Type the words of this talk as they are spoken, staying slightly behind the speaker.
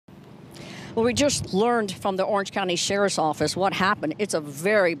Well, we just learned from the Orange County Sheriff's Office what happened. It's a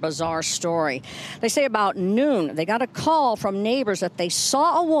very bizarre story. They say about noon, they got a call from neighbors that they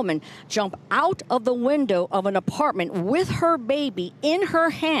saw a woman jump out of the window of an apartment with her baby in her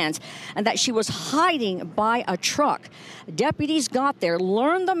hands and that she was hiding by a truck. Deputies got there,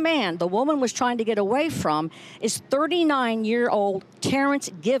 learned the man the woman was trying to get away from is 39-year-old Terrence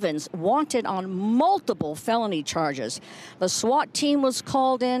Givens, wanted on multiple felony charges. The SWAT team was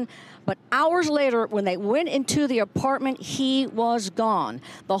called in, but hours later, when they went into the apartment, he was gone.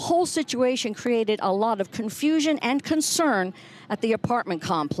 The whole situation created a lot of confusion and concern at the apartment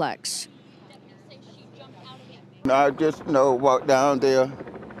complex. I just walked down there,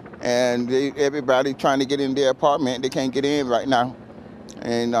 and everybody trying to get in their apartment. They can't get in right now.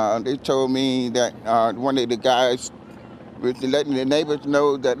 And they told me that one of the guys was letting the neighbors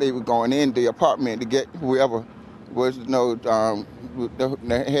know that they were going in the apartment to get whoever was had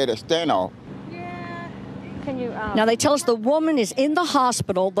a standoff. Now, they tell us the woman is in the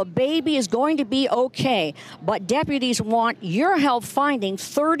hospital. The baby is going to be okay. But deputies want your help finding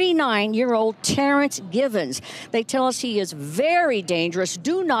 39-year-old Terrence Givens. They tell us he is very dangerous.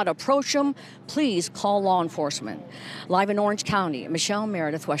 Do not approach him. Please call law enforcement. Live in Orange County, Michelle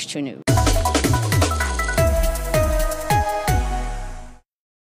Meredith, West 2 News.